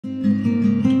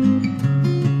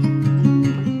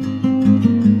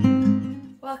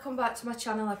back to my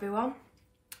channel, everyone.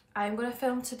 I'm going to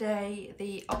film today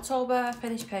the October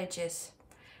finished pages.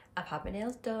 I've had my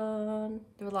nails done.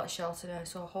 They're a lot shorter now,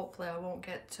 so hopefully I won't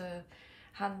get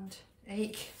hand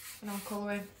ache when I'm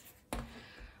colouring.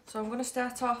 So I'm going to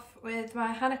start off with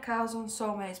my Hannah Carlson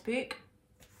Soulmates book.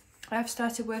 I've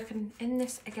started working in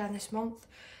this again this month.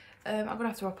 I'm going to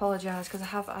have to apologise because I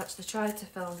have actually tried to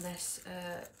film this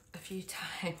a few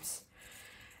times.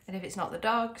 And if it's not the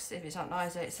dogs, if it's not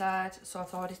noise outside, so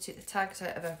I've already took the tags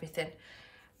out of everything.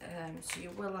 So you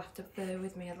will have to bear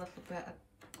with me a little bit.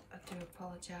 I do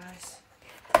apologise.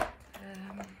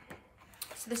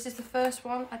 So this is the first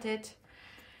one I did.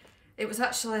 It was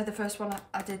actually the first one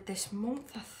I did this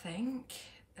month, I think.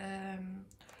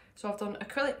 So I've done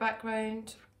acrylic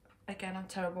background. Again, I'm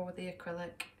terrible with the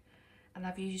acrylic. And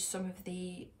I've used some of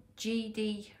the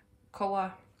GD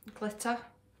colour glitter.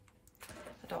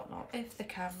 I don't know if the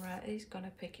camera is going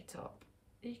to pick it up.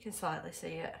 You can slightly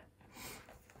see it.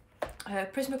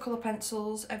 Prismacolor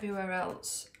pencils everywhere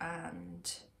else,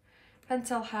 and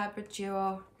Pentel Hybrid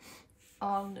Duo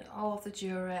on all of the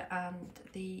jewellery and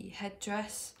the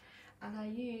headdress. And I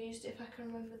used, if I can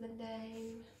remember the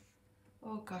name,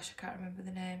 oh gosh, I can't remember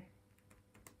the name.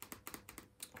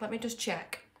 Let me just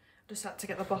check. I just had to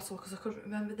get the bottle because I couldn't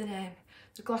remember the name.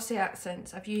 The Glossy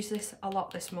Accents. I've used this a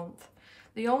lot this month.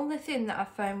 The only thing that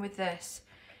I've found with this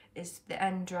is the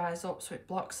end dries up, so it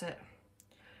blocks it.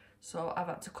 So I've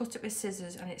had to cut it with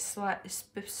scissors and it's slightly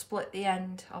split the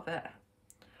end of it.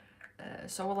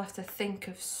 So we'll have to think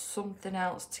of something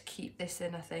else to keep this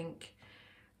in, I think.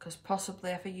 Because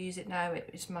possibly if I use it now, it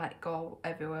just might go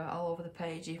everywhere, all over the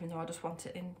page, even though I just want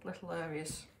it in little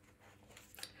areas.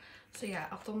 So yeah,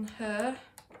 I've done her.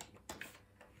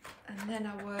 And then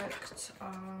I worked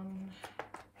on...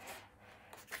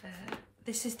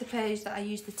 this is the page that I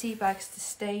used the tea bags to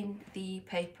stain the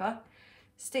paper.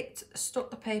 Stuck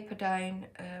the paper down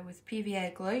with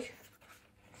PVA glue.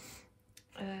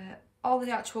 All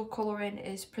the actual colouring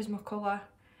is Prismacolor,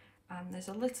 and there's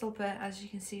a little bit, as you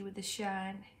can see with the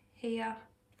shine here,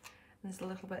 and there's a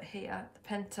little bit here, the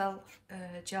Pentel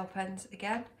gel pens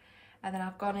again, and then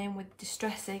I've gone in with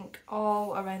Distress ink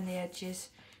all around the edges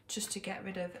just to get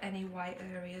rid of any white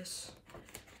areas.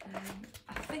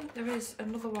 I think there is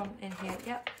another one in here,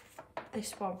 yep,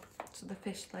 this one, so the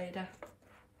fish lady.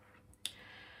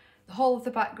 The whole of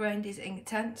the background is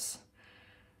Inktense.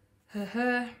 Her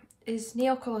hair is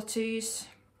Neocolor 2s.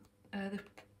 The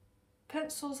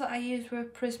pencils that I used were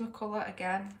Prismacolor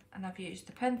again, and I've used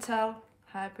the Pentel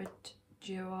Hybrid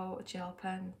Duo gel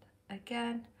pen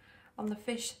again on the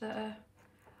fish there,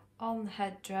 on the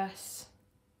headdress,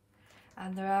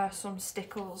 and there are some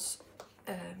stickles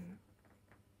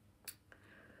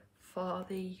for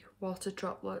the water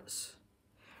droplets,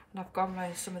 and I've gone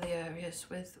around some of the areas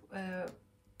with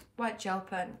white gel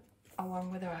pen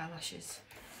along with her eyelashes.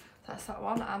 That's that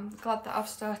one. I'm glad that I've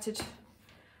started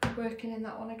working in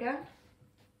that one again.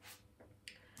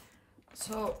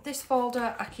 So this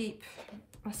folder, I keep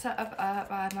my set of art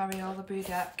by Mariola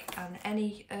Budek and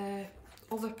any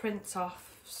other print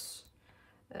offs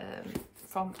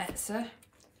from Etsy, and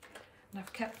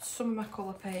I've kept some of my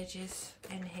colour pages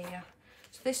in here.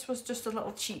 So this was just a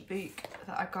little cheap book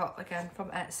that I got again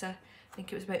from Etsy. I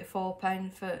think it was about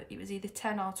 £4 for, it was either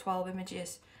 10 or 12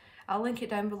 images. I'll link it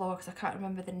down below because I can't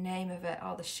remember the name of it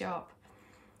or the shop.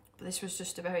 But this was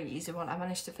just a very easy one. I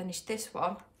managed to finish this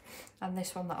one and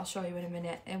this one that I'll show you in a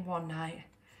minute in one night.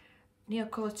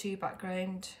 Neocolor 2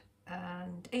 background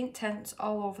and Inktense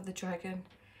all over the dragon.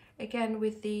 Again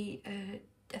with the,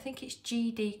 I think it's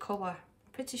GD colour.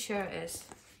 Pretty sure it is.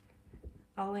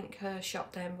 I'll link her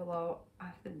shop down below. I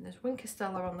think there's Wink of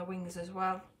Stella on the wings as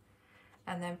well.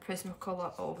 And then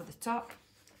Prismacolor over the top.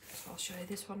 So I'll show you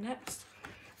this one next.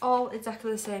 All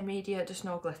exactly the same media, just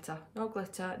no glitter. No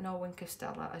glitter, no Wink of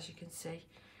Stella, as you can see.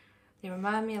 They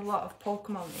remind me a lot of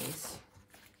Pokemon, these.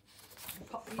 I'll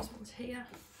pop these ones here.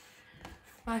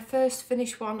 My first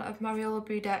finished one of Mariola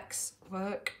Budek's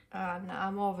work, and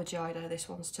I'm overjoyed how this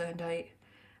one's turned out.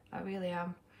 I really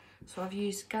am. So I've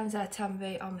used Ganzai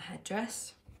Tanvi on the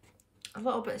headdress. A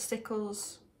little bit of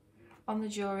stickles on the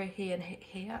jewellery here and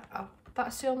here.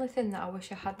 That's the only thing that I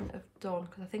wish I hadn't have done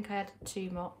because I think I added too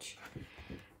much.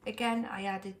 Again, I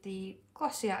added the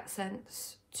Glossy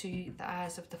Accents to the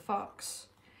eyes of the fox.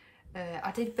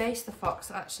 I did base the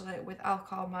fox actually with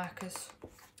alcohol markers.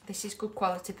 This is good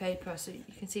quality paper, so you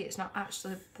can see it's not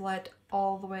actually bled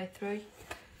all the way through.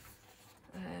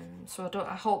 So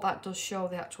I hope that does show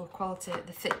the actual quality,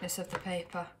 the thickness of the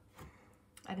paper.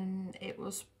 And it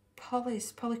was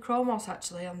polychromos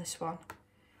actually on this one.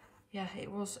 Yeah,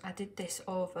 it was. I did this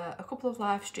over a couple of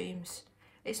live streams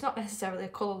It's not necessarily a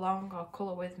colour along or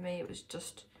colour with me, it was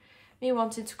just me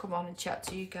wanting to come on and chat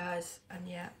to you guys. And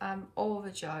yeah, I'm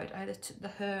overjoyed. The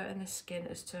hair and the skin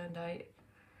has turned out.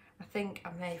 I think I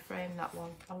may frame that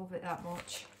one. I love it that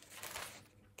much.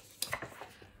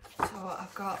 So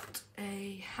I've got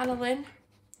a Hannah Lynn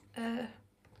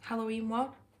Halloween one.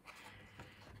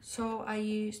 So I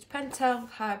used Pentel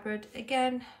Hybrid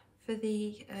again for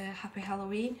the Happy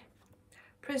Halloween.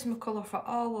 Prismacolor for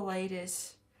all the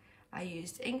ladies. I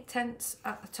used Inktense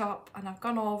at the top, and I've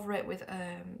gone over it with,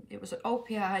 it was an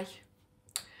OPI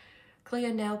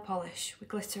clear nail polish with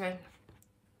glitter in.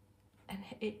 And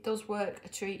it does work a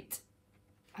treat.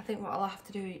 I think what I'll have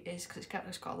to do is, because it's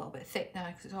just got a little bit thick now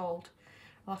because it's old,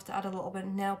 I'll have to add a little bit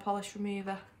of nail polish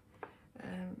remover.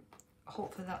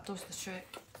 Hopefully that does the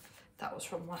trick. That was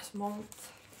from last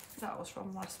month. That was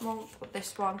from last month, but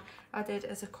this one I did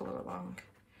as a colour along.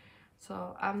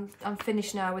 So I'm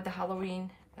finished now with the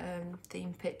Halloween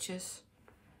theme pictures.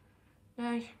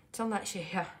 Now, till next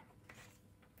year.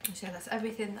 So that's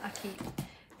everything that I keep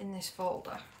in this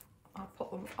folder. I'll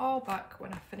put them all back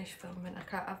when I finish filming. I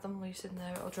can't have them loose in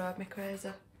there, it'll drive me crazy.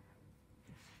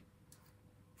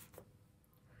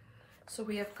 So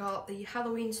we have got the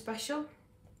Halloween special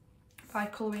by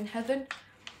Colouring Heaven.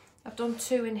 I've done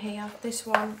 2 in here. This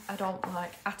one I don't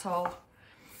like at all.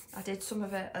 I did some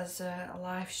of it as a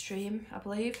live stream, I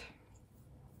believe.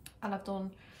 And I've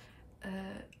done,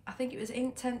 I think it was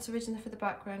Inktense originally for the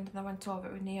background, and I went over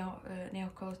it with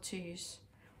Neocolor 2s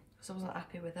because I wasn't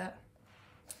happy with it.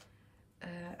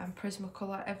 And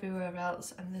Prismacolor everywhere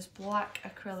else, and there's black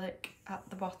acrylic at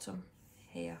the bottom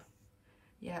here.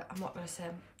 Yeah, I'm not going to say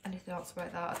anything else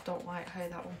about that. I don't like how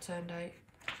that one turned out.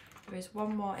 There is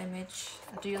one more image.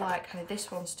 I do like how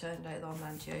this one's turned out though,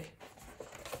 mind you.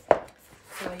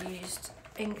 So I used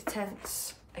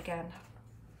Inktense again.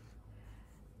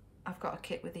 I've got a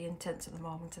kit with the Inktense at the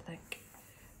moment, I think.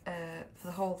 For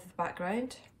the whole of the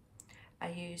background, I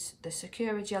use the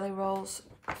Sakura Jelly Rolls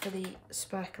for the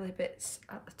sparkly bits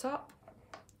at the top.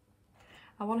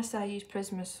 I want to say I used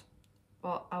Prismas,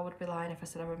 but I would be lying if I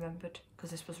said I remembered,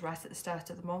 because this was right at the start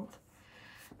of the month.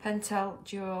 Pentel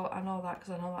Duo, I know that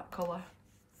because I know that colour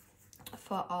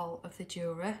for all of the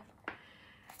jewellery.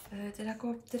 Did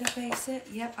I base it?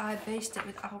 Yep, I based it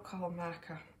with alcohol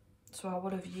marker. So I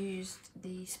would have used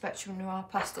the Spectrum Noir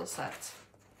pastel set.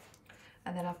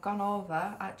 And then I've gone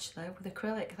over, actually, with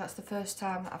acrylic. That's the first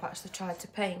time that I've actually tried to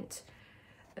paint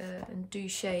and do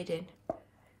shading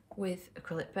with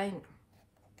acrylic paint.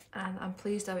 And I'm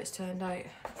pleased how it's turned out.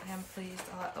 I am pleased.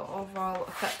 I like the overall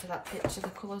effect of that picture, the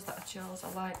colours that I chose.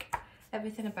 I like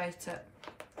everything about it.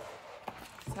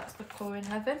 So that's the Colouring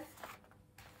Heaven.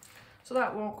 So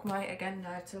that won't come out again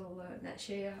now till next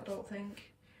year, I don't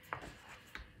think.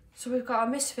 So we've got our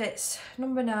Misfits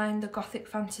number 9, the Gothic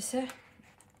Fantasy.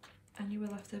 And you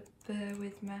will have to bear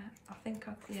with me. I think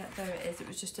yeah, there it is. It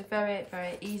was just a very,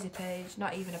 very easy page.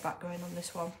 Not even a background on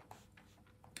this one.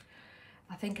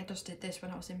 I think I just did this when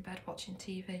I was in bed watching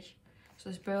TV. So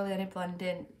there's barely any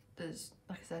blending. There's,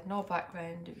 like I said, no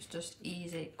background. It was just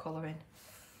easy colouring.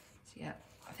 So yeah,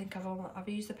 I think I've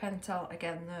used the Pentel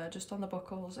again there, just on the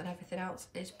buckles, and everything else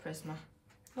is Prisma.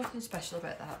 Nothing special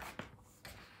about that.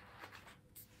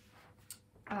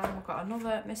 And we've got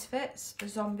another Misfits, a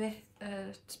Zombie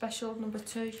special number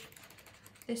 2.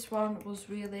 This one was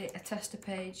really a tester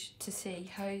page to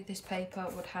see how this paper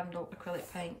would handle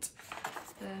acrylic paint.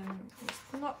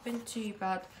 It's not been too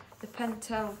bad. The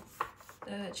Pentel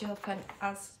gel pen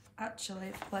has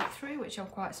actually bled through, which I'm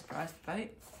quite surprised about.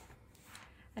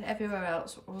 And everywhere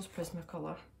else was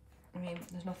Prismacolor. I mean,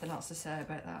 there's nothing else to say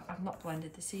about that. I've not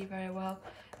blended the sea very well.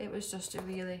 It was just a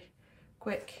really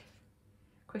quick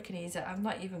and easy. I've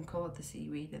not even coloured the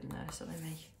seaweed in there, silly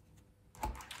me. So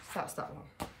that's that one.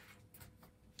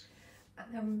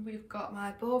 And then we've got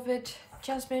my Bovid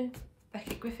Jasmine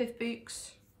Beckett Griffith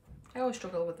books. I always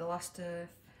struggle with the last her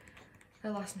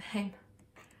last name.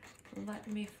 Let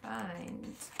me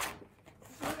find.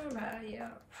 Where are you?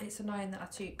 It's annoying that I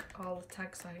took all the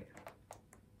tags out.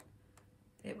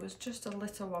 It was just a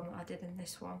little one that I did in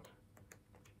this one.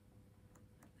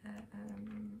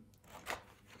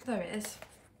 There it is.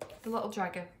 The little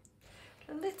dragon.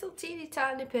 A little teeny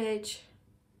tiny page.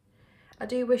 I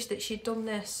do wish that she'd done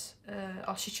this,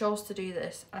 or she chose to do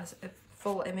this as a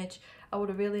full image. I would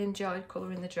have really enjoyed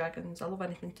colouring the dragons. I love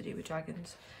anything to do with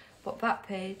dragons. But that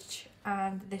page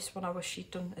and this one I wish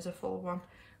she'd done as a full one,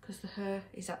 because the hair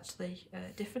is actually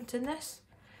different in this.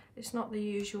 It's not the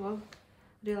usual.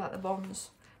 I do like the bonds.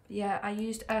 But yeah, I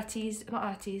used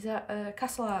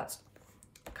Castle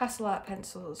Art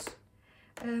pencils.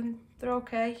 They're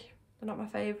okay. They're not my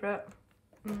favourite.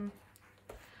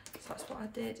 So that's what I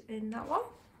did in that one.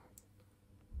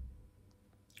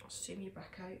 I'll zoom you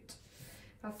back out.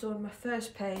 I've done my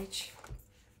first page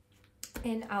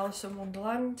in Alice in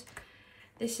Wonderland.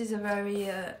 This is a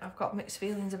very, I've got mixed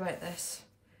feelings about this.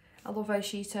 I love how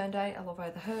she turned out, I love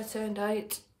how the hair turned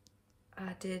out.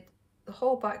 I did the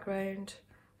whole background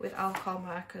with alcohol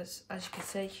markers, as you can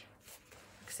see.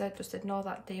 Like I said, just ignore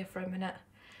that deer for a minute.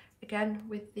 Again,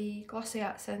 with the glossy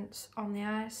accents on the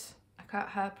eyes. I can't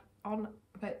harp on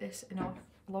about this enough,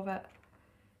 love it.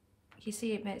 You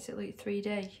see it makes it look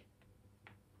 3D.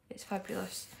 It's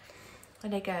fabulous.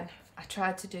 And again, I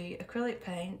tried to do acrylic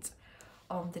paint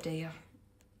on the deer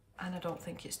and I don't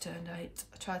think it's turned out.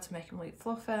 I tried to make him look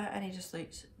fluffier and he just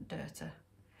looks dirty.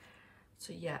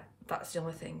 So yeah, that's the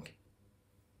only thing.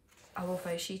 I love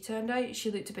how she turned out.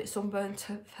 She looked a bit sunburnt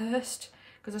at first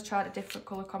because I tried a different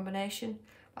colour combination.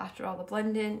 But after all the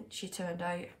blending, she turned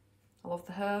out. I love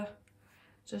the hair.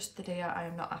 Just the deer I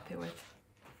am not happy with.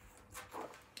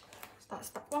 So that's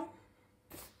that one.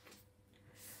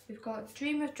 We've got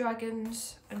Dream of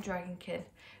Dragons and Dragonkin.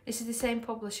 This is the same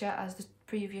publisher as the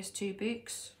previous two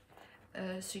books.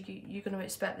 So you're going to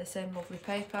expect the same lovely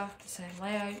paper, the same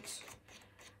layout.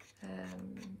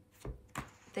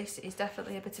 This is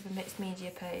definitely a bit of a mixed media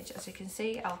page. As you can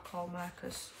see, alcohol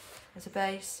markers as a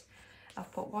base.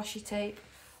 I've put washi tape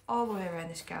all the way around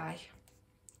this guy.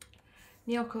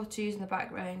 Neocolor 2's in the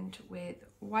background with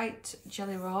white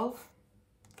jelly roll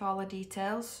for all the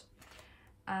details.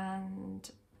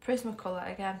 And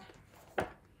Prismacolor again.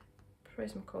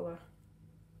 Prismacolor.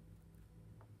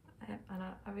 And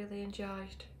I really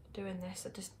enjoyed doing this.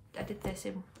 I did this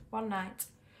in one night.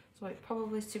 So it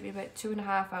probably took me about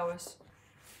 2.5 hours.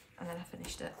 And then I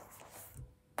finished it.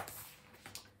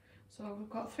 So we've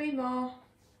got 3 more.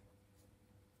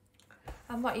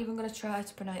 I'm not even going to try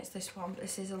to pronounce this one, but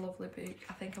this is a lovely book.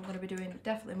 I think I'm going to be doing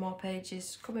definitely more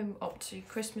pages coming up to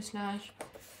Christmas now.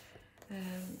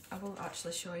 I will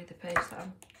actually show you the page that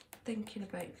I'm thinking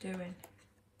about doing.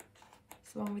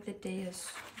 It's the one with the deers.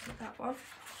 Is it that one?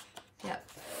 Yeah.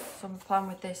 So my plan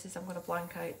with this is I'm going to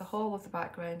blank out the whole of the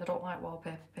background. I don't like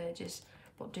wallpaper pages,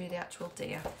 but do the actual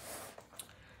deer.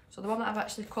 So the one that I've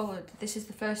actually coloured, this is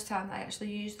the first time that I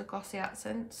actually used the glossy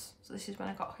accents. So this is when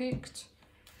I got hooked.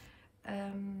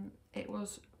 It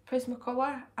was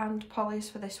Prismacolor and Polly's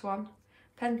for this one.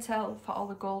 Pentel for all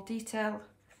the gold detail.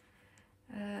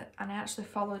 And I actually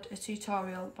followed a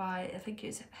tutorial by, I think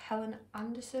it's Helen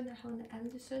Anderson.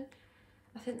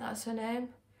 I think that's her name.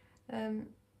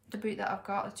 The book that I've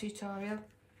got, a tutorial.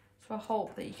 So I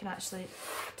hope that you can actually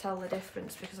tell the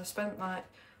difference because I spent like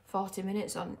 40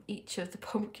 minutes on each of the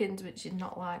pumpkins, which is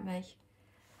not like me.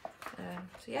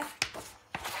 So yeah,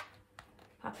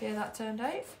 happy how that turned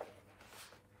out.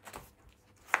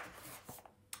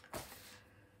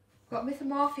 Got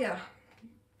Mythomorphia,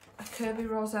 a Kirby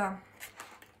Roseanne.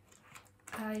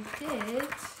 I did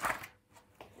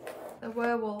the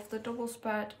werewolf, the double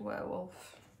spread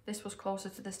werewolf. This was closer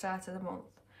to the start of the month.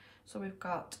 So we've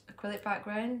got acrylic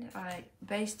background. I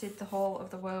basted the whole of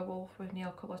the werewolf with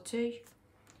Neocolor 2.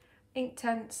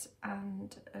 Inktense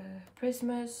and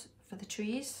Prismas for the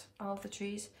trees, all of the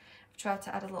trees. I've tried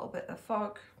to add a little bit of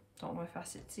fog. Don't know if I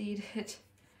succeeded.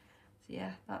 So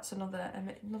yeah, that's another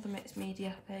mixed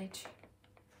media page.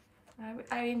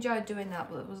 I enjoyed doing that,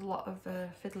 but there was a lot of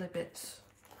fiddly bits.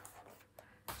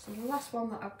 So the last one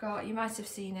that I've got, you might have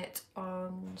seen it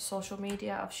on social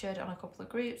media. I've shared it on a couple of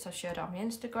groups. I've shared it on my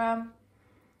Instagram.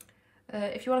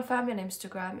 If you want to find me on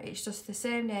Instagram, it's just the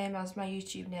same name as my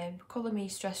YouTube name, Colour Me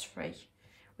Stress Free,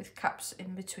 with caps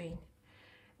in between.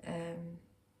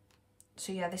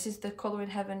 So yeah, this is the Colour in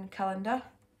Heaven calendar.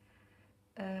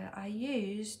 I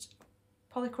used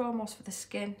Polychromos for the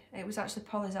skin. It was actually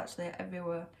Polly's actually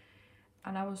everywhere.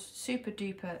 And I was super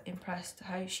duper impressed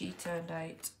how she turned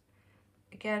out.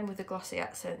 Again with the glossy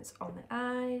accents on the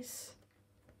eyes.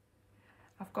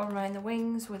 I've gone around the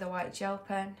wings with a white gel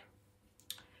pen.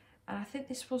 And I think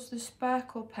this was the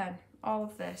Sparkle pen, all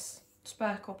of this.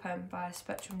 Sparkle pen by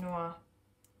Spectrum Noir,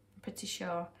 I'm pretty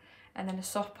sure. And then a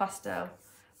soft pastel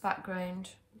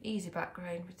background, easy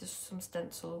background with just some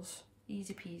stencils,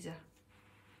 easy peasy.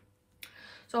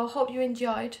 So I hope you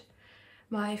enjoyed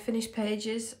my finished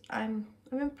pages. I'm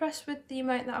impressed with the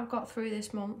amount that I've got through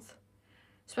this month.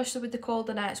 Especially with the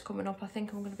colder nights coming up, I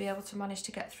think I'm going to be able to manage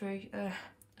to get through a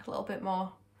little bit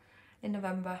more in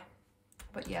November.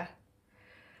 But yeah,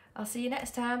 I'll see you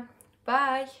next time.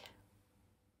 Bye!